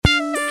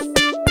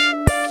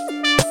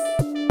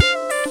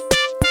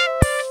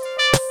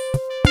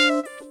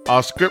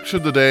Our scripture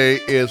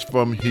today is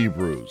from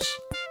Hebrews,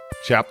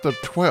 chapter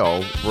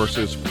 12,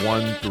 verses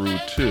 1 through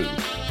 2.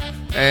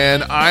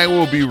 And I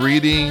will be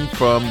reading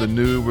from the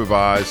New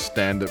Revised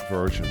Standard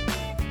Version.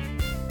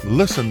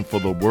 Listen for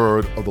the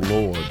word of the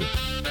Lord.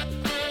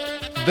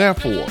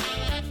 Therefore,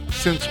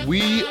 since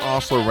we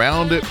are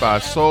surrounded by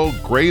so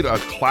great a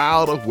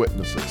cloud of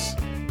witnesses,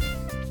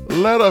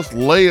 let us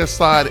lay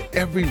aside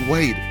every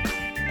weight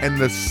and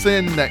the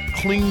sin that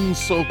clings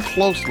so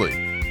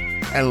closely,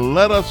 and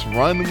let us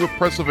run with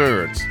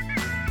perseverance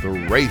the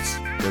race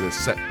that is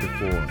set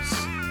before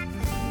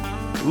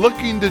us.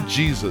 Looking to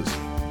Jesus,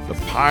 the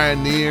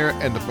pioneer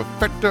and the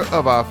perfecter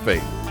of our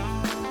faith,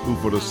 who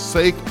for the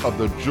sake of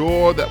the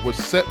joy that was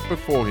set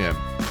before him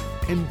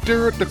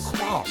endured the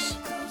cross,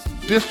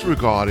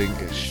 disregarding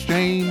its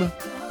shame,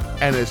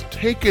 and has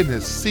taken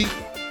his seat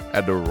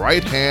at the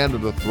right hand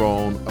of the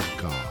throne of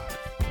God.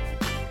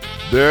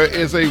 There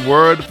is a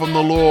word from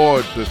the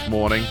Lord this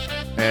morning,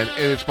 and it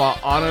is my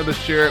honor to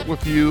share it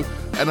with you,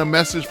 and a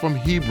message from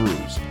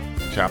Hebrews,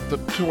 chapter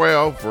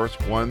 12, verse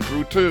 1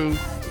 through 2,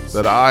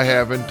 that I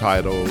have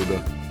entitled,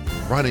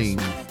 Running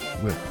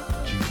with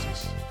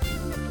Jesus.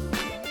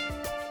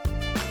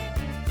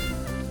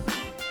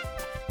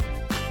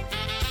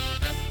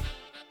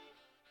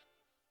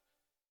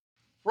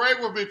 Pray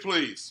with me,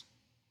 please.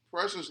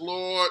 Precious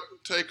Lord,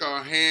 take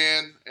our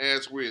hand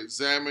as we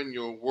examine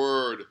your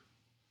word,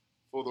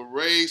 for the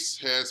race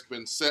has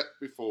been set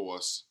before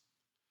us.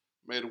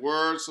 May the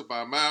words of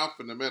my mouth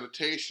and the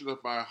meditation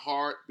of my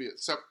heart be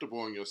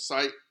acceptable in your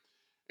sight.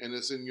 And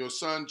it's in your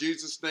Son,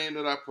 Jesus' name,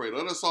 that I pray.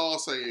 Let us all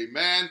say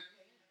amen,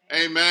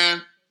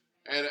 amen,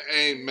 and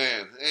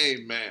amen.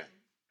 Amen.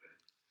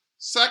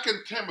 2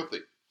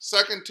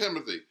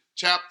 Timothy,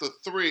 chapter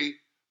 3,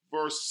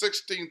 verse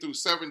 16 through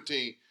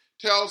 17,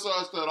 tells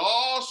us that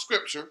all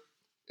Scripture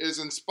is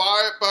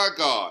inspired by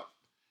God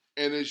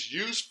and is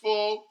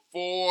useful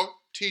for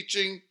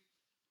teaching,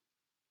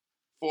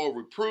 for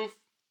reproof,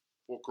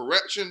 for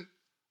correction,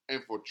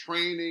 and for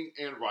training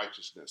in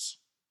righteousness,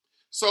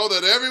 so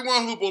that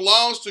everyone who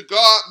belongs to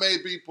God may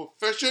be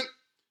proficient,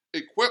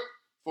 equipped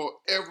for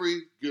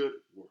every good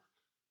work.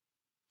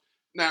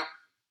 Now,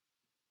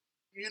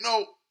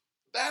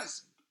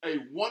 that's a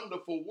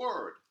wonderful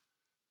word,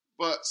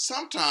 but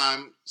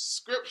sometimes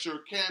Scripture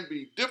can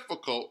be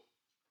difficult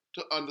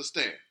to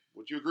understand.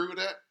 Would you agree with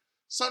that?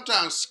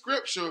 Sometimes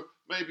Scripture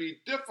may be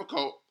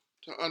difficult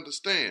to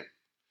understand.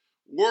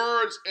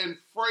 Words and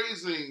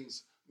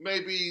phrasings may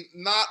be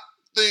not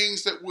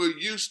things that we're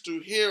used to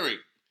hearing.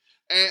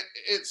 And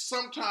it's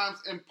sometimes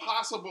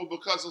impossible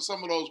because of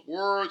some of those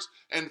words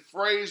and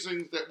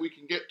phrasings that we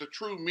can get the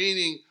true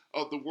meaning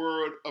of the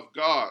word of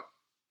God.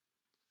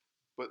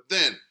 But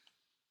then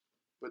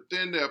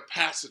there are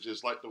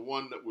passages like the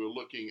one that we're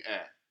looking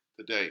at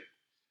today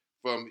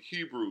from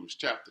Hebrews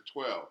chapter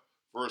 12,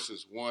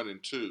 verses 1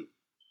 and 2.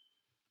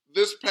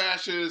 This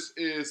passage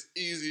is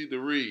easy to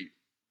read.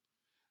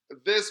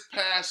 This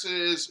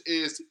passage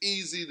is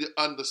easy to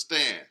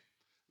understand.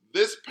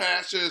 This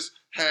passage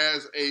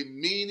has a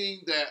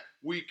meaning that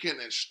we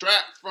can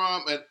extract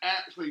from and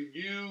actually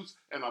use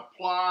and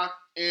apply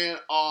in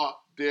our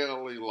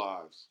daily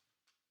lives.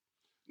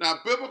 Now,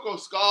 biblical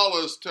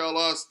scholars tell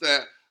us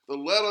that the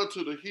letter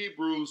to the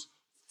Hebrews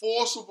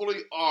forcibly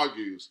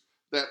argues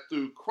that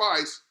through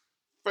Christ,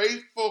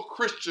 faithful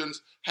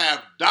Christians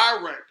have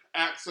direct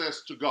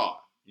access to God.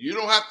 You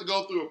don't have to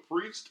go through a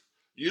priest.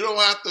 You don't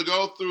have to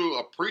go through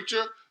a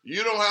preacher.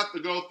 You don't have to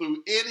go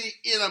through any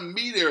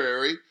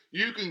intermediary.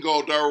 You can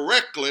go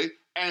directly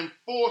and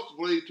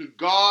forcibly to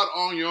God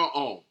on your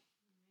own.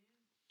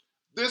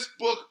 This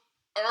book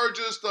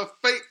urges the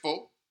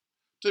faithful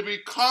to be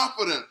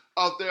confident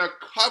of their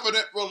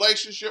covenant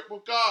relationship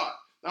with God.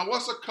 Now,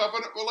 what's a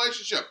covenant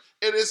relationship?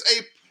 It is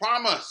a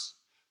promise.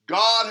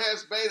 God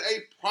has made a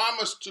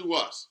promise to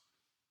us.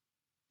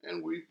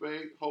 And we've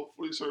made,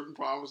 hopefully, certain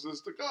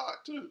promises to God,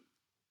 too.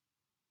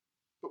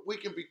 But we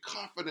can be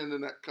confident in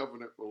that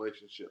covenant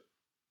relationship.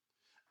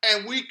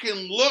 And we can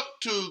look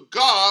to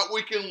God,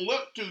 we can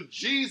look to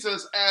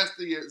Jesus as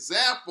the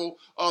example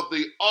of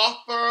the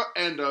author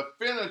and the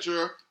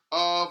finisher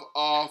of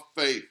our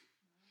faith.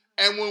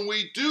 And when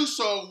we do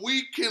so,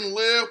 we can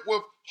live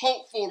with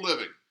hopeful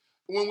living.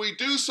 When we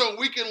do so,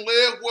 we can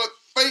live with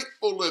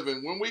faithful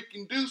living. When we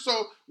can do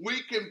so,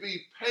 we can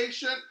be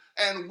patient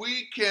and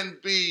we can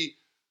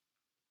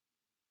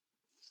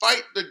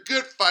fight the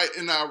good fight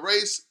in our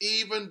race,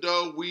 even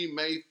though we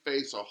may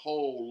face a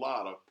whole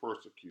lot of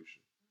persecution.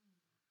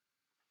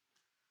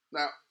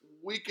 Now,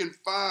 we can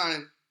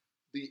find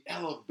the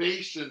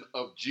elevation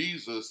of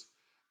Jesus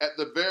at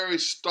the very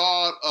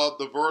start of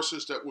the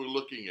verses that we're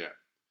looking at.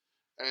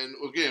 And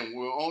again,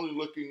 we're only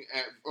looking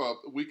at,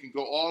 we can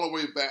go all the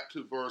way back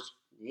to verse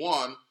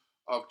 1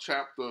 of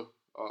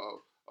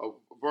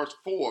verse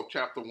 4 of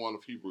chapter 1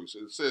 of Hebrews.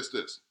 It says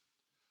this: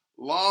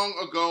 Long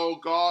ago,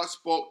 God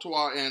spoke to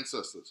our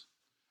ancestors,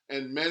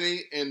 and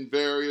many in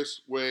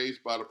various ways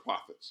by the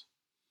prophets.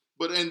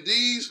 But in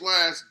these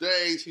last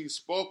days, he's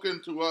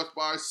spoken to us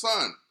by his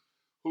Son,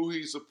 who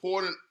he's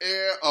appointed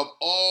heir of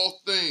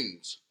all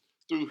things,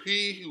 through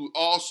he who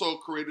also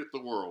created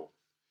the world.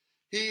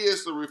 He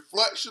is the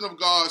reflection of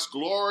God's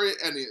glory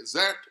and the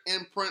exact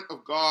imprint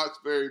of God's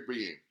very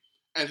being.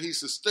 And he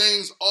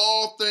sustains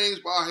all things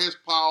by his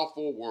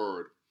powerful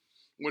word,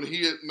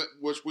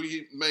 which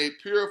we made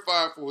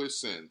purified for his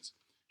sins.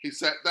 He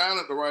sat down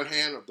at the right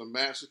hand of the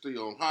Majesty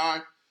on high,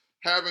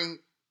 having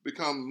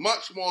become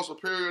much more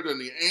superior than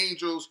the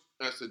angels,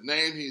 as the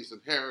name he's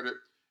inherited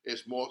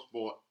is much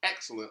more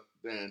excellent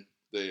than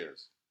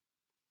theirs.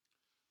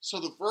 So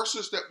the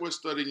verses that we're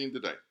studying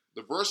today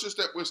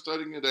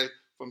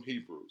from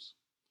Hebrews,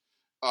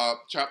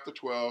 chapter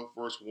 12,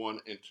 verse 1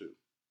 and 2,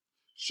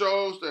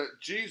 shows that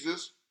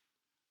Jesus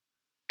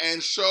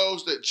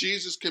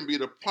can be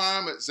the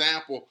prime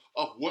example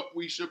of what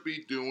we should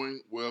be doing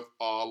with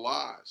our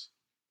lives.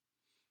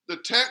 The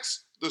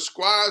text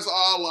describes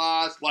our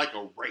lives like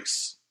a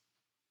race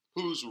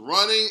whose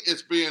running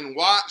is being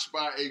watched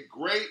by a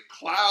great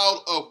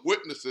cloud of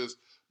witnesses,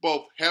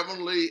 both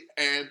heavenly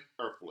and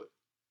earthly.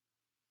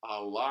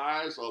 Our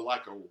lives are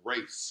like a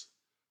race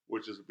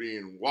which is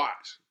being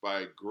watched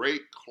by a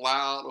great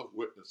cloud of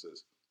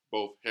witnesses,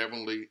 both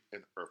heavenly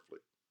and earthly.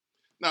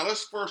 Now,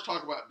 let's first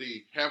talk about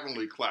the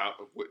heavenly cloud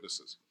of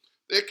witnesses.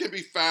 It can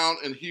be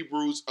found in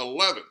Hebrews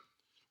 11,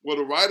 where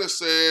the writer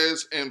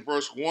says in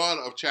verse 1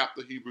 of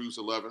chapter Hebrews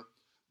 11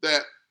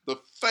 that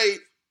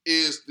faith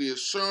is the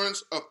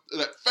assurance of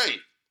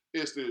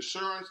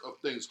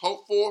things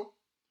hoped for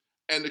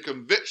and the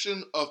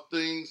conviction of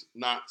things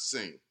not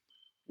seen.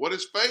 What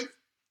is faith?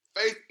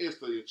 Faith is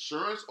the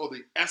assurance or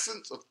the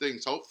essence of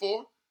things hoped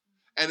for,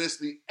 and it's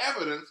the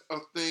evidence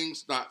of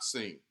things not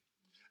seen.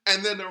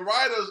 And then the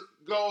writer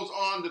goes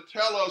on to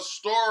tell us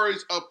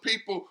stories of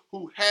people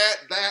who had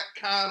that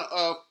kind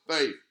of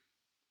faith.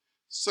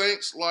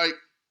 Saints like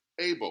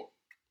Abel,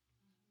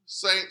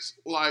 saints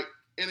like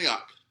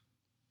Enoch,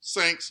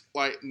 saints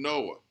like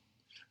Noah.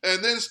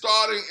 And then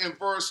starting in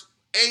verse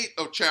 8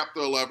 of chapter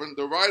 11,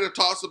 the writer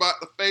talks about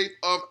the faith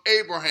of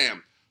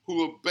Abraham,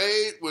 who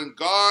obeyed when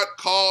God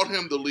called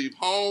him to leave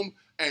home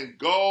and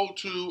go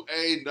to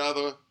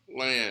another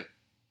land.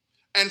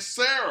 And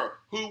Sarah,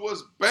 who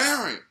was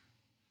barren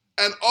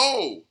and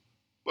old,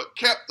 but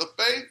kept the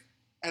faith,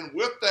 and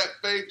with that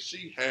faith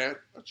she had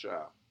a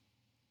child.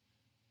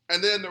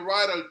 And then the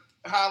writer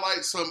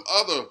highlights some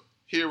other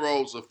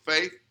heroes of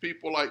faith,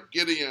 people like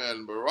Gideon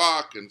and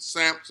Barak and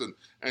Samson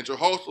and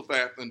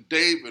Jehoshaphat and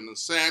David and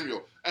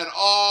Samuel and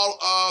all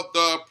of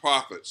the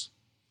prophets.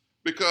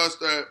 Because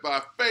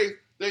by faith,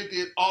 they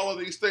did all of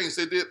these things.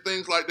 They did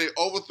things like they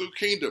overthrew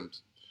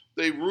kingdoms.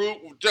 They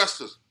ruled with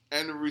justice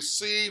and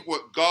received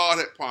what God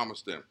had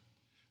promised them.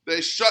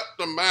 They shut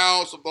the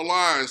mouths of the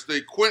lions.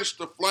 They quenched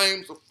the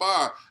flames of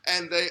fire.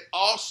 And they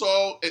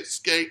also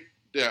escaped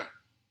death.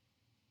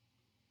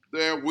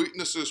 Their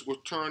weaknesses were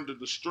turned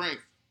into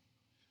strength.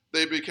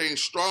 They became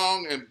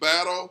strong in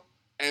battle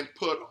and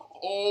put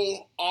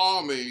whole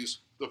armies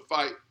to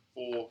fight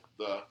for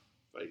the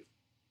faith.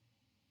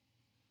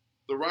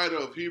 The writer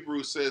of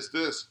Hebrews says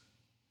this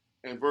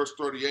in verse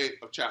 38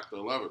 of chapter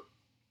 11.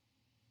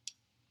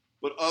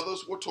 But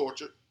others were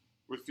tortured,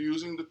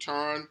 refusing to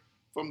turn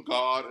from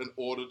God in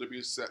order to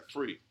be set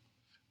free.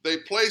 They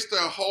placed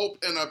their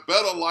hope in a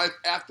better life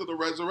after the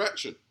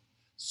resurrection.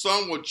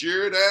 Some were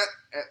jeered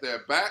at their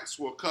backs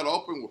were cut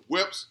open with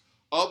whips.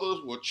 Others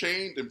were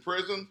chained in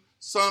prison.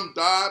 Some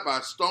died by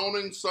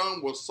stoning.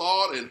 Some were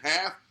sawed in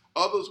half.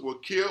 Others were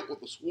killed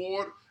with a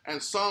sword.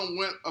 And some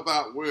went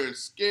about wearing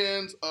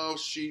skins of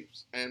sheep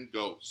and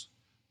goats,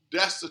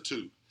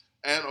 destitute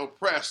and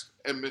oppressed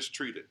and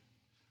mistreated.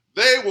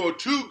 They were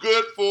too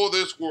good for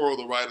this world,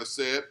 the writer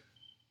said,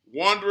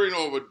 wandering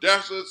over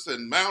deserts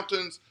and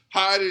mountains,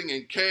 hiding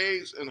in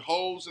caves and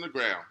holes in the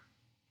ground.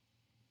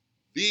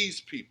 These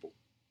people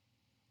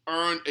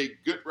earned a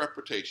good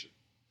reputation,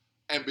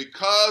 and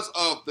because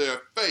of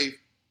their faith,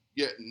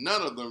 yet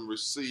none of them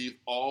received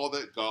all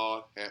that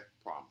God had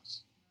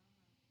promised.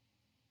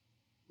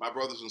 My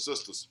brothers and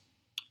sisters,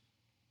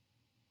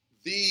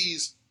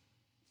 these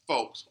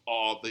folks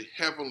are the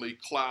heavenly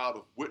cloud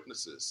of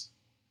witnesses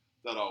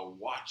that are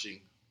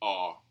watching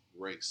our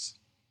race.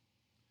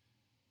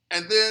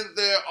 And then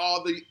there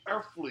are the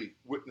earthly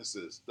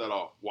witnesses that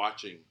are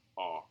watching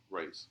our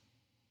race.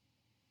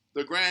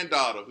 The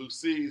granddaughter who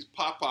sees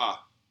Papa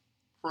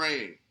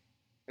praying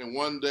and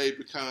one day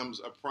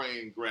becomes a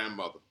praying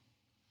grandmother.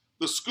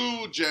 The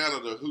school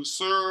janitor who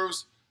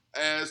serves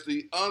as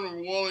the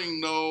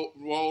unwilling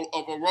role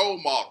of a role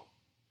model,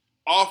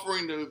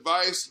 offering the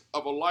advice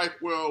of a life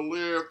well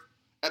lived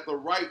at the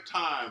right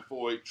time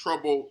for a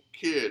troubled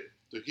kid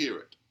to hear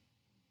it.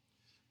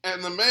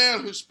 And the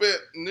man who spent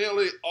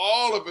nearly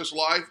all of his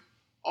life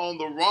on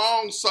the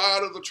wrong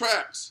side of the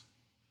tracks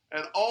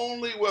and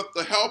only with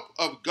the help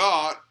of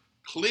God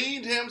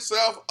cleaned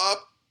himself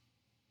up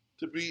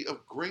to be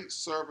of great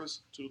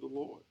service to the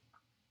Lord.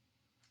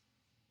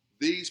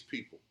 These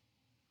people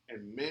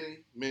and many,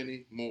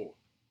 many more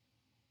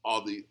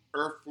are the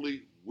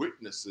earthly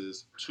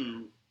witnesses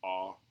to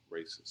our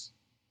races.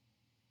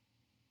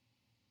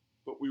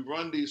 But we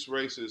run these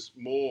races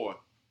more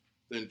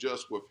than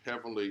just with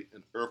heavenly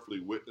and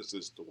earthly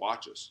witnesses to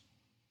watch us.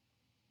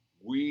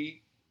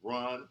 We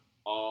run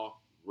our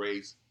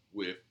race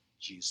with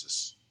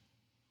Jesus.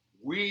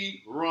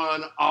 We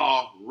run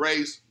our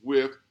race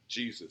with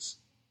Jesus.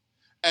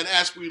 And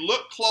as we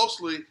look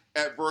closely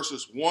at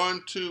verses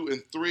 1, 2,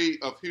 and 3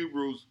 of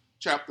Hebrews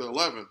chapter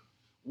 11,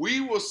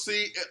 we will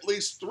see at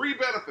least 3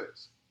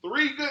 benefits,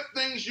 3 good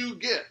things you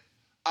get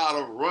out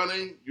of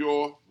running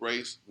your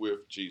race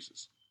with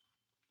Jesus.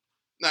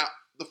 Now,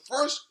 the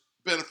first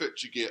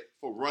benefit you get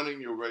for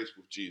running your race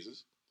with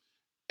Jesus,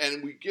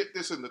 and we get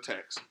this in the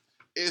text,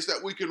 is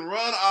that we can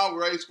run our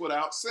race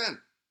without sin.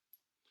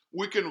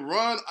 We can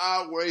run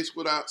our race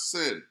without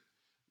sin.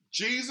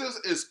 Jesus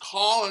is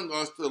calling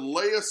us to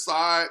lay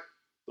aside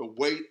the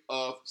weight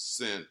of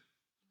sin,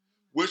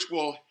 which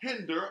will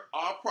hinder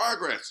our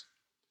progress.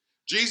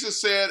 Jesus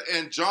said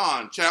in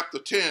John chapter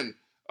 10,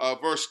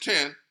 verse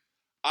 10,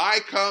 I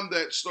come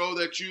that so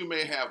that you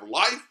may have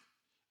life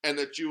and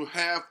that you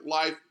have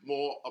life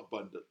more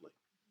abundantly.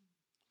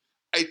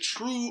 A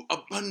true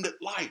abundant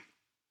life.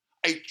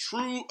 A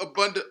true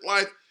abundant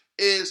life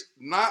is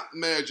not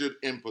measured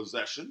in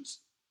possessions.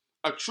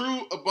 A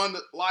true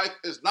abundant life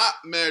is not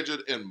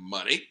measured in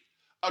money.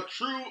 A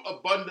true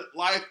abundant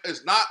life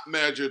is not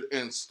measured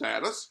in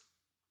status.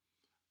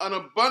 An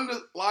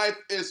abundant life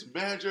is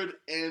measured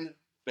in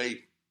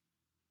faith.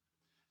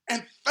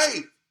 And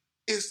faith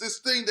is this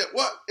thing that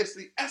what? It's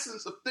the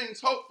essence of things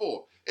hoped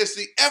for. It's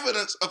the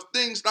evidence of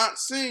things not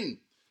seen.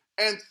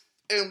 And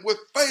with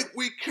faith,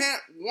 we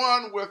can't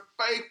run with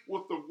faith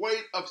with the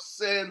weight of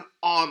sin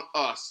on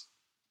us.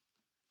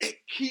 It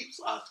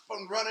keeps us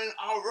from running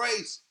our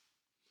race.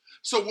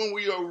 So when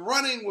we are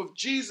running with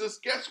Jesus,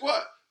 guess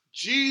what?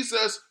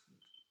 Jesus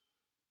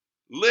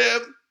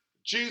lived,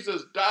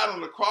 Jesus died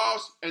on the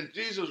cross, and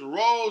Jesus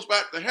rose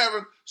back to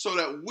heaven so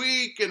that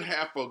we can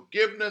have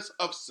forgiveness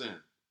of sin.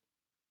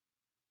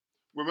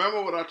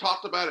 Remember what I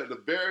talked about at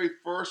the very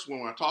first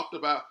when I talked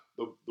about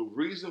the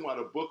reason why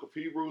the book of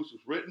Hebrews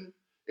was written?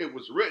 It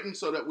was written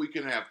so that we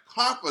can have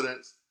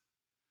confidence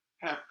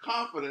in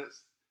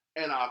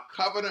our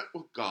covenant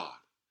with God.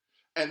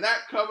 And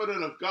that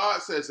covenant of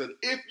God says that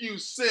if you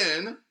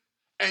sin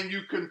and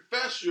you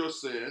confess your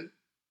sin,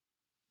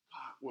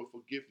 God will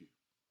forgive you.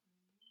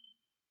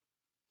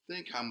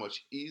 Think how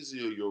much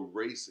easier your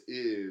race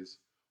is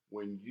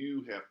when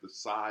you have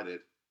decided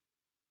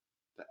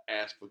to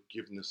ask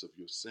forgiveness of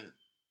your sin.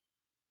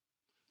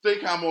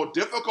 Think how more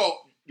difficult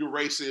your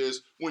race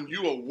is when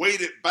you are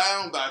weighted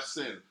bound by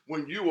sin,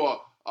 when you are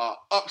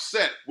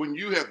upset, when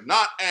you have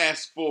not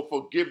asked for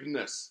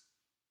forgiveness.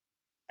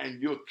 And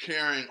you're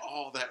carrying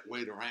all that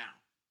weight around.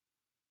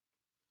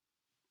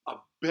 A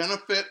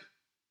benefit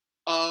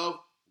of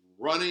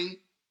running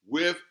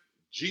with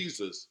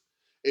Jesus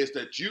is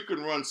that you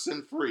can run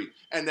sin-free.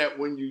 And that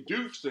when you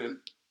do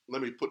sin,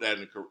 let me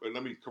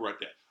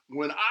correct that.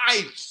 When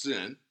I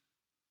sin,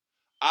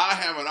 I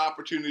have an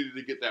opportunity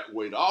to get that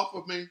weight off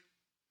of me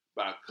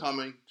by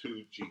coming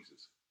to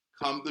Jesus.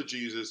 Come to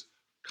Jesus,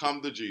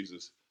 come to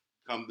Jesus,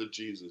 come to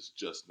Jesus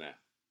just now.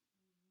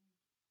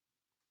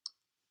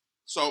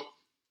 So,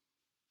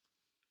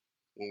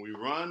 when we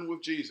run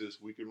with Jesus,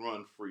 we can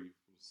run free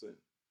from sin.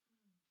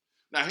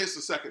 Now, here's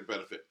the second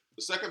benefit.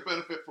 The second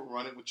benefit from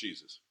running with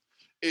Jesus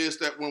is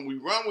that when we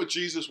run with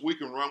Jesus, we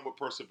can run with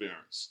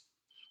perseverance.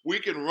 We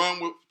can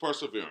run with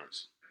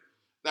perseverance.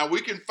 Now,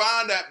 we can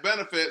find that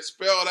benefit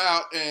spelled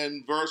out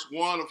in verse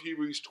 1 of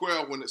Hebrews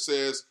 12 when it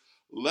says,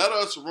 let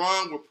us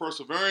run with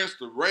perseverance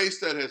the race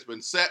that has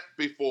been set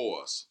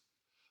before us.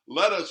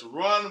 Let us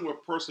run with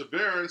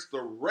perseverance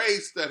the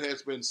race that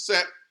has been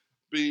set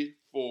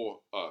before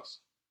us.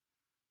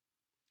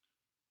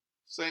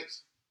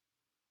 Saints,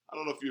 I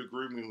don't know if you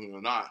agree with me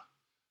or not,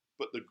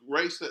 but the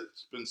race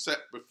that's been set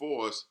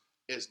before us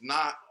is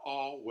not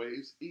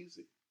always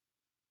easy.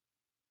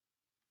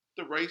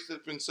 The race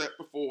that's been set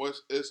before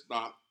us is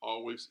not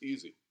always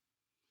easy,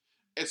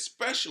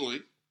 especially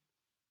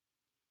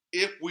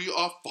if we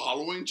are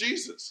following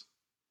Jesus.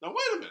 Now, wait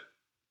a minute.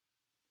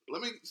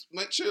 Let me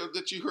make sure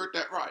that you heard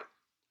that right.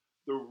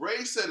 The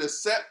race that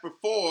is set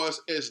before us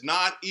is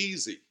not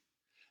easy.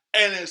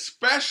 And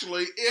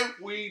especially if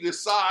we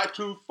decide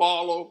to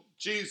follow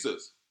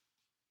Jesus.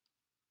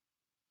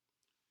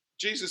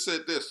 Jesus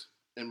said this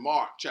in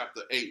Mark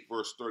chapter 8,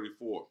 verse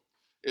 34.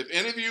 If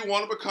any of you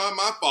want to become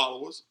my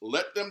followers,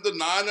 let them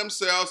deny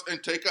themselves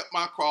and take up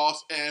my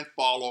cross and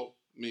follow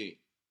me.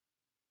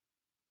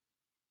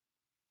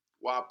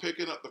 While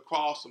picking up the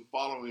cross and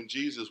following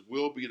Jesus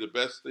will be the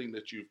best thing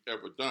that you've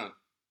ever done,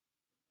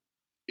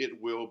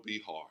 it will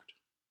be hard.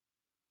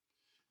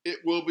 It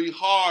will be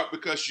hard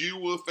because you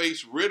will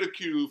face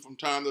ridicule from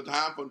time to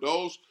time from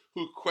those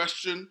who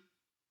question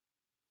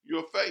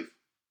your faith.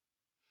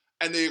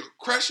 And they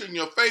question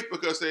your faith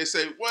because they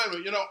say, well,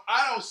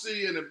 I don't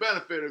see any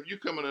benefit of you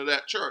coming to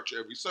that church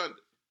every Sunday.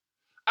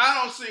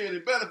 I don't see any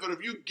benefit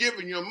of you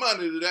giving your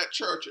money to that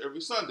church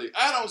every Sunday.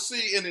 I don't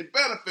see any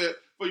benefit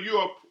for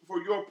your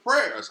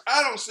prayers.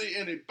 I don't see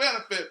any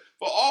benefit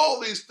for all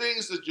these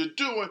things that you're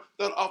doing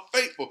that are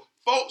faithful.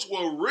 Folks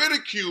will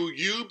ridicule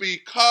you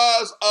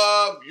because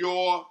of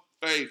your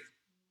faith.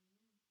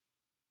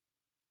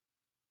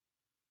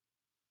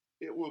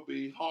 It will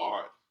be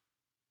hard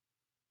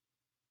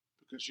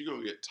because you're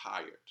going to get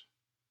tired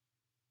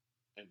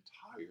and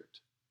tired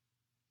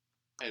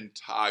and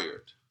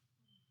tired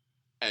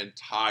and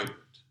tired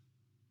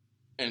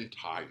and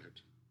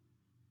tired.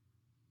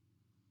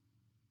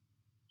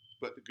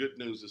 But the good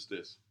news is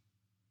this.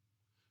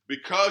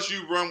 Because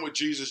you run with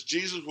Jesus,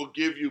 Jesus will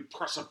give you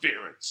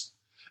perseverance.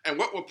 And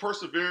what will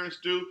perseverance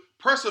do?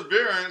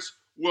 Perseverance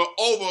will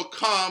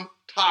overcome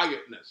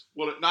tiredness.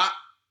 Will it not?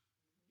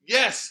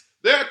 Yes,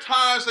 there are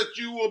times that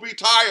you will be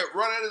tired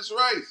running this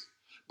race.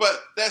 But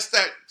that's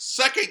that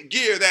second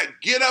gear,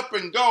 that get up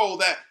and go,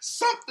 that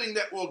something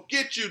that will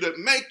get you to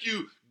make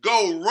you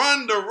go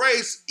run the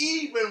race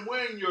even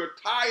when you're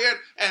tired.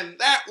 And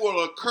that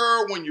will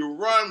occur when you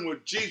run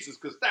with Jesus,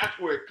 because that's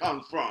where it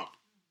comes from.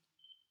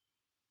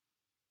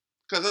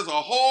 Because there's a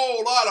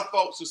whole lot of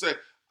folks who say,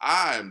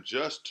 I am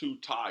just too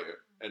tired.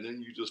 And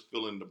then you just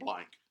fill in the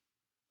blank.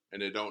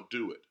 And they don't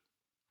do it.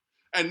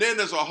 And then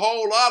there's a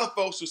whole lot of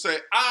folks who say,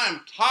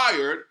 I'm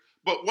tired.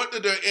 But what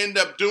did they end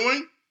up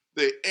doing?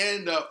 They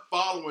end up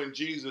following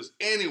Jesus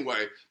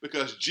anyway,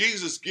 because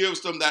Jesus gives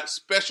them that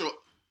special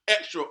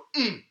extra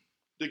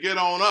to get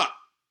on up.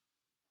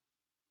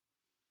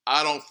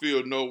 I don't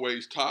feel no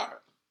ways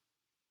tired.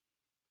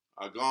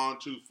 I've gone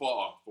too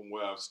far from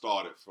where I've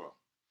started from.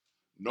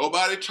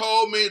 Nobody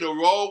told me the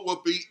road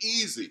would be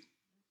easy.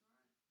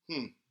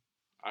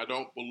 I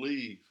don't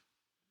believe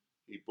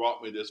he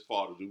brought me this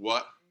far to do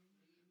what?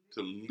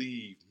 To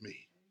leave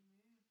me.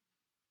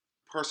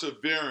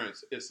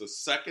 Perseverance is the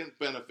second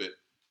benefit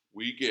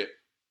we get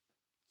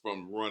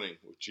from running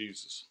with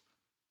Jesus.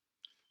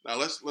 Now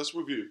let's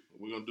review.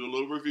 We're going to do a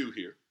little review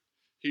here.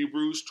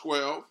 Hebrews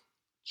 12,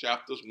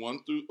 verse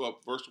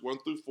 1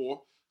 through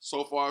 4.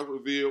 So far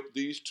revealed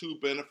these two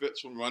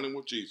benefits from running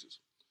with Jesus.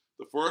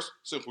 The first,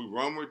 since we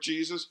run with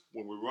Jesus,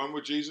 when we run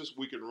with Jesus,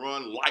 we can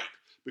run light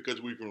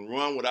because we can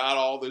run without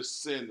all this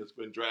sin that's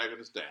been dragging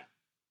us down.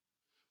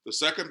 The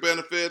second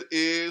benefit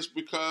is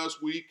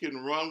because we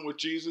can run with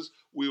Jesus.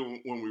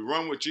 When we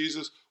run with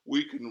Jesus,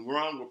 we can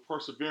run with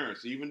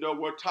perseverance. Even though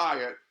we're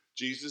tired,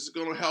 Jesus is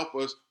going to help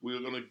us.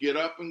 We're going to get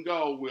up and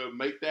go. We'll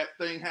make that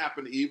thing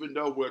happen even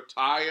though we're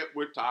tired.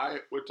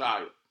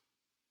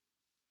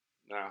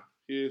 Now,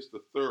 here's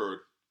the third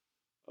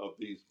of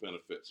these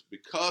benefits.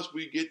 Because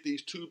we get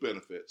these two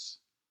benefits,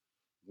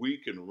 we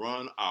can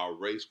run our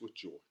race with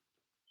joy.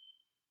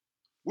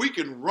 We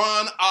can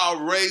run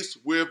our race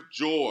with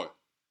joy.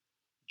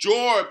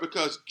 Joy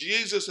because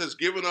Jesus has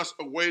given us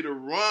a way to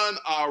run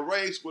our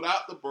race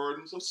without the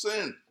burdens of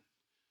sin.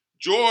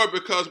 Joy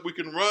because we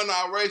can run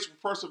our race with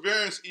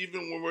perseverance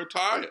even when we're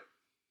tired.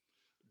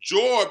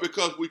 Joy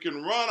because we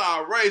can run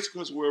our race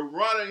because we're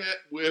running it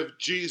with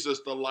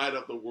Jesus, the light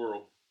of the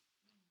world.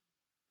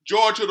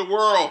 Joy to the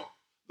world.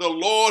 The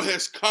Lord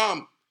has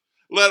come.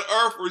 Let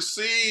earth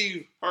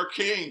receive her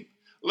King.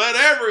 Let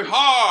every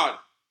heart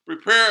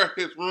prepare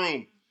his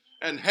room.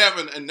 And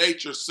heaven and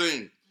nature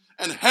sing.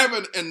 And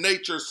heaven and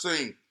nature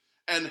sing.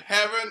 And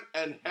heaven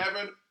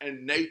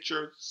and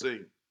nature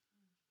sing.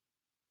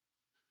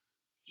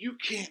 You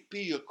can't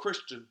be a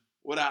Christian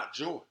without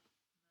joy.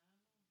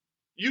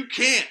 You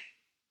can't.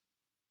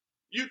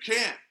 You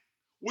can't.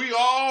 We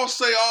all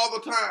say all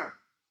the time,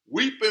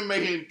 weeping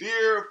may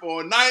endure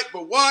for a night,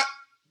 but what?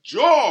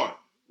 Joy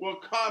will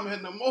come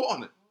in the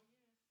morning.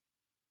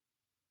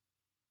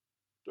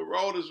 The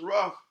road is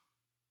rough.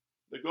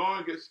 The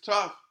going gets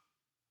tough.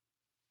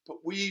 But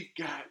we've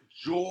got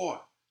joy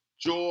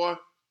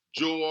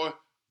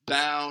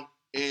down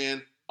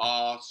in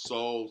our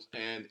souls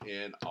and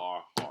in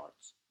our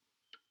hearts.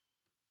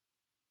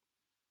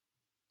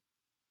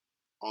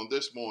 On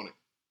this morning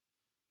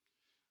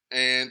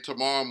and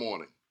tomorrow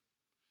morning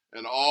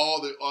and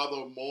all the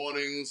other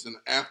mornings and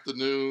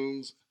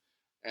afternoons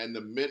and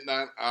the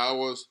midnight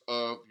hours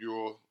of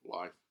your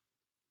life,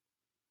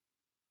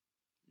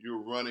 you're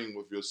running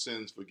with your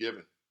sins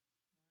forgiven.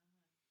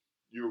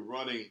 You're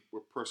running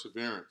with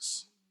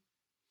perseverance.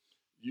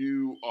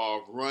 You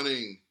are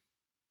running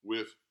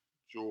with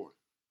joy.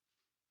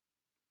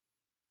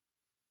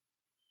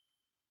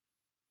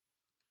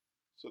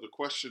 So the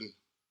question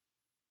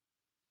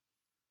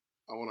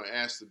I want to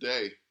ask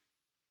today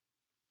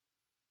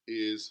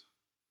is,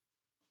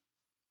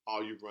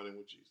 are you running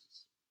with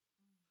Jesus?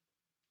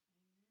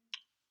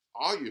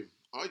 Are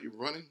you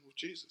running with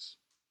Jesus?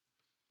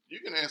 You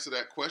can answer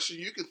that question.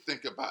 You can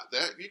think about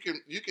that. You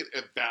can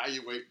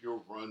evaluate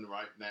your run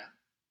right now.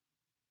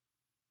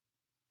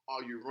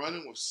 Are you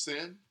running with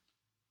sin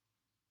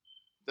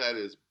that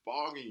is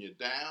bogging you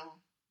down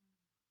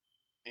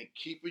and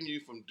keeping you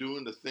from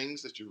doing the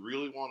things that you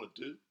really want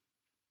to do?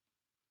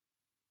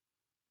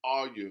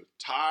 Are you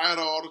tired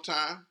all the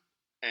time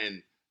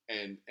and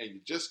you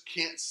just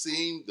can't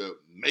seem to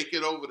make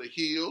it over the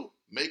hill,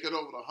 make it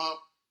over the hump?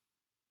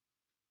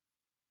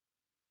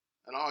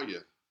 And are you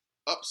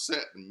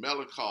upset and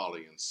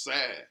melancholy and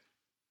sad?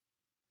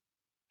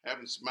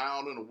 Haven't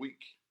smiled in a week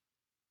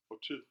or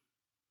two?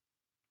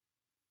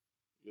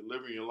 You're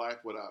living your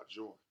life without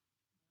joy.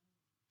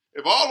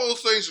 If all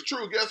those things are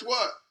true, guess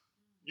what?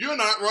 You're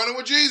not running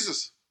with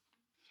Jesus.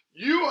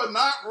 You are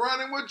not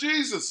running with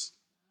Jesus.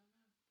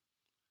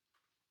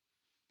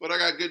 But I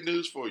got good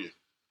news for you.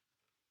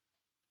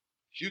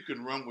 You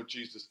can run with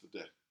Jesus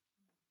today.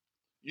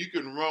 You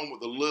can run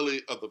with the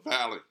lily of the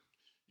valley.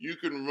 You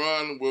can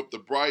run with the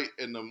bright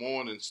and the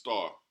morning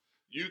star.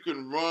 You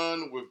can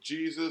run with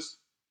Jesus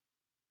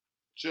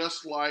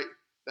just like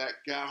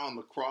that guy on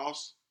the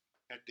cross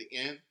at the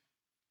end.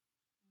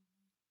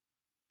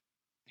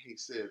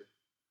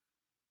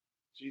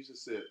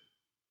 Jesus said,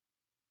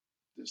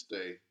 this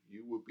day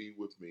you will be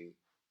with me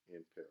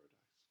in paradise.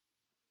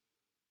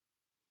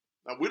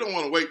 Now, we don't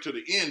want to wait till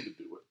the end to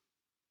do it.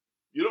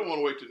 You don't want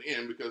to wait till the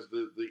end because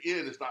the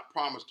end is not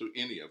promised to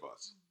any of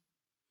us.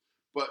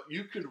 But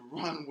you can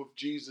run with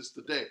Jesus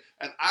today.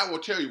 And I will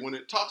tell you, when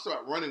it talks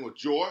about running with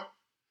joy,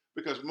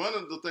 because one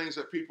of the things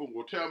that people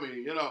will tell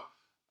me,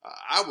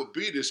 I would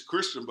be this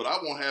Christian, but I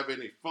won't have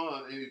any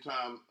fun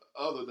anytime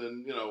other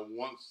than,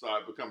 once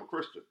I become a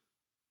Christian.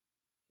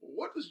 Well,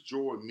 what does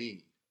joy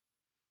mean?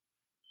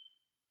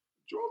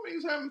 Joy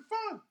means having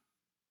fun.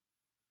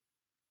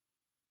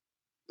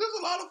 There's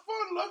a lot of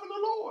fun loving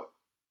the Lord.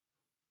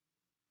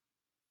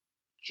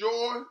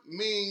 Joy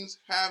means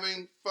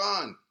having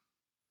fun.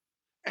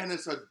 And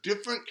it's a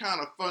different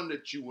kind of fun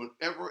that you will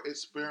ever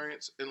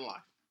experience in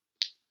life.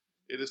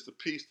 It is the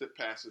peace that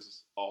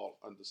passes all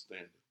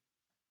understanding.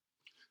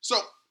 So,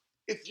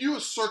 if you are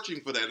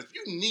searching for that, if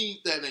you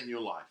need that in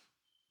your life,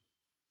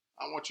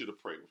 I want you to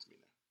pray with me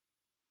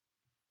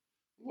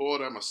now.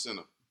 Lord, I'm a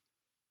sinner.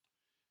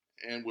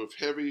 And with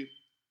heavy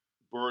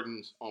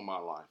burdens on my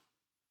life,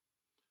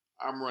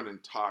 I'm running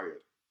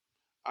tired.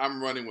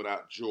 I'm running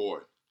without joy.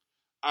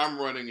 I'm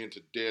running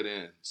into dead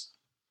ends.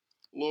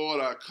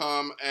 Lord, I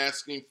come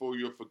asking for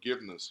your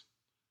forgiveness.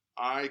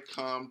 I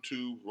come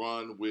to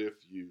run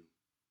with you.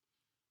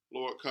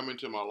 Lord, come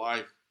into my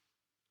life.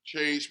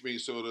 Change me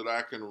so that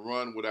I can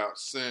run without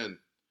sin,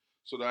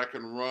 so that I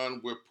can run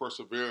with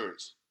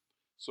perseverance,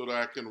 so that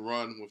I can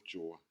run with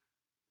joy.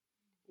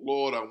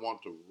 Lord, I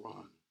want to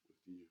run with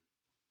you.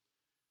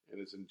 And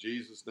it's in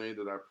Jesus' name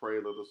that I pray.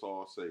 Let us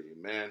all say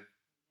amen,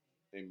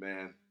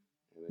 amen,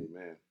 and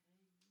amen.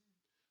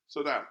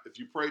 So now, if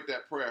you prayed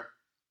that prayer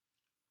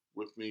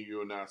with me,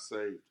 you are now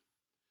saved.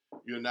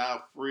 You're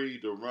now free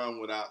to run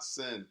without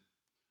sin.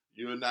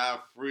 You're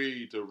now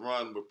free to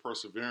run with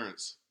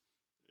perseverance.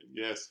 And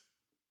yes,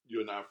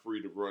 you're now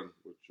free to run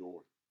with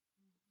joy.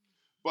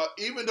 But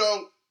even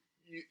though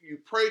you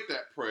prayed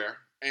that prayer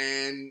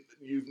and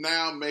you've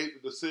now made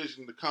the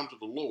decision to come to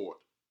the Lord,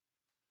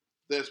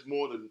 there's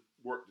more than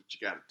work that you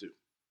got to do.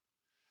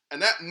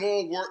 And that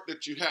more work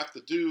that you have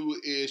to do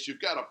is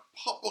you've got to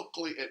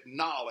publicly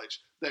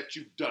acknowledge that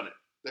you've done it,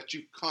 that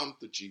you've come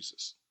to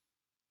Jesus.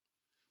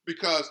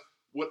 Because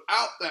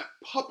without that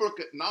public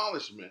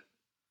acknowledgement,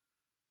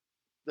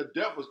 the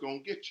devil's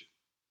going to get you.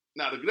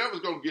 Now, the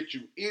devil's going to get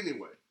you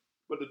anyway,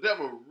 but the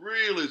devil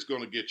really is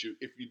going to get you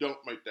if you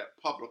don't make that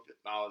public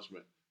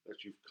acknowledgement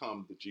that you've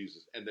come to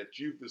Jesus and that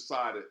you've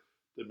decided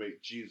to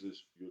make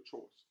Jesus your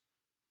choice.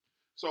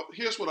 So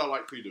here's what I'd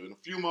like for you to do. In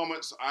a few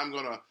moments, I'm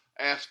going to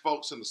ask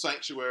folks in the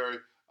sanctuary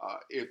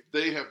if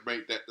they have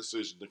made that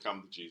decision to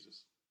come to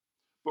Jesus.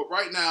 But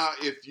right now,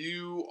 if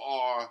you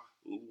are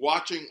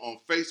watching on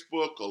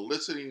Facebook or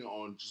listening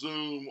on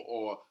Zoom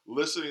or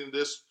listening to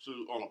this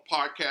on a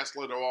podcast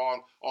later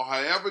on, or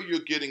however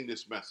you're getting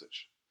this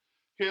message,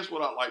 here's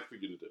what I'd like for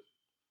you to do.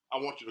 I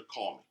want you to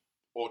call me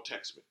or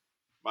text me.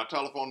 My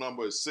telephone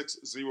number is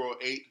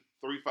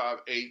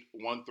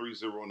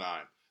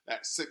 608-358-1309.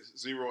 That's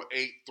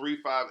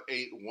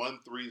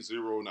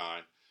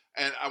 608-358-1309.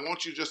 And I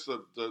want you just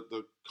to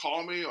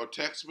call me or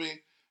text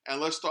me,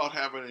 and let's start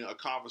having a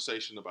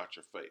conversation about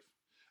your faith.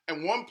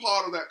 And one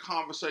part of that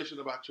conversation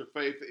about your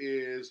faith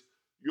is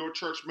your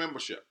church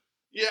membership.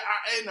 Yeah,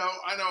 I know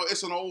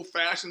it's an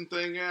old-fashioned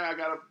thing. Yeah, I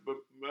got to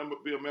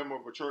be a member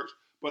of a church.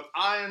 But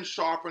iron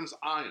sharpens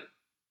iron.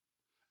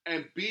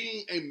 And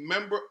being a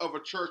member of a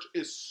church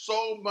is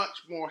so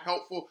much more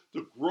helpful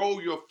to grow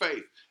your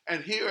faith.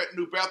 And here at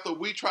New Bethel,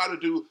 we try to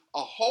do a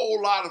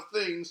whole lot of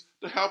things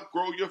to help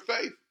grow your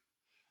faith.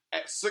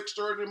 At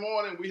 6:30 in the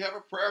morning, we have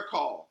a prayer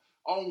call.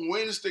 On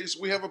Wednesdays,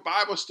 we have a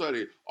Bible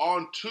study.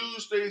 On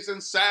Tuesdays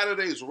and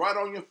Saturdays, right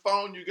on your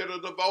phone, you get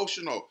a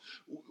devotional.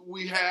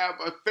 We have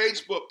a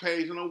Facebook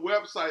page and a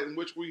website in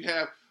which we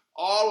have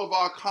all of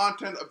our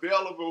content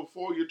available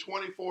for you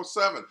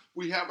 24/7.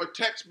 We have a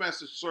text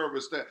message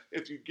service that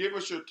if you give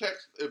us your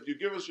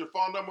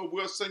phone number,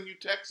 we'll send you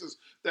texts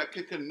that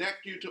can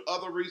connect you to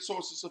other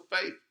resources of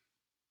faith.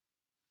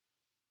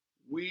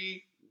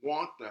 We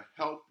want to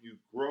help you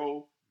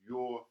grow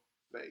your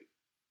faith.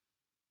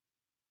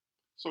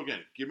 So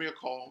again, give me a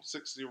call,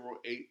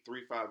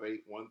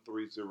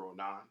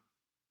 608-358-1309,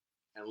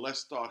 and let's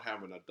start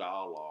having a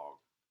dialogue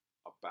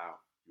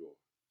about your faith.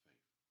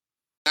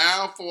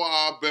 Now for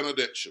our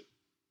benediction,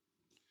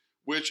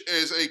 which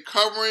is a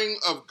covering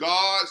of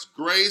God's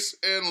grace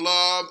and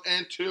love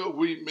until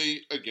we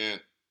meet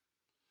again.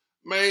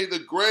 May the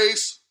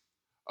grace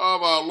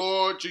of our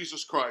Lord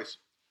Jesus Christ,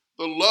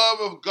 the love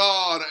of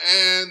God,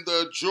 and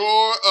the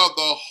joy of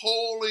the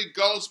Holy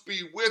Ghost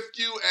be with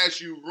you as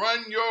you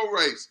run your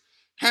race,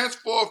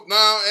 henceforth,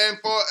 now, and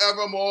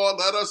forevermore.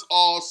 Let us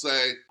all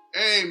say,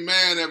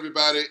 amen,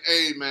 everybody.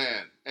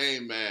 Amen.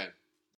 Amen.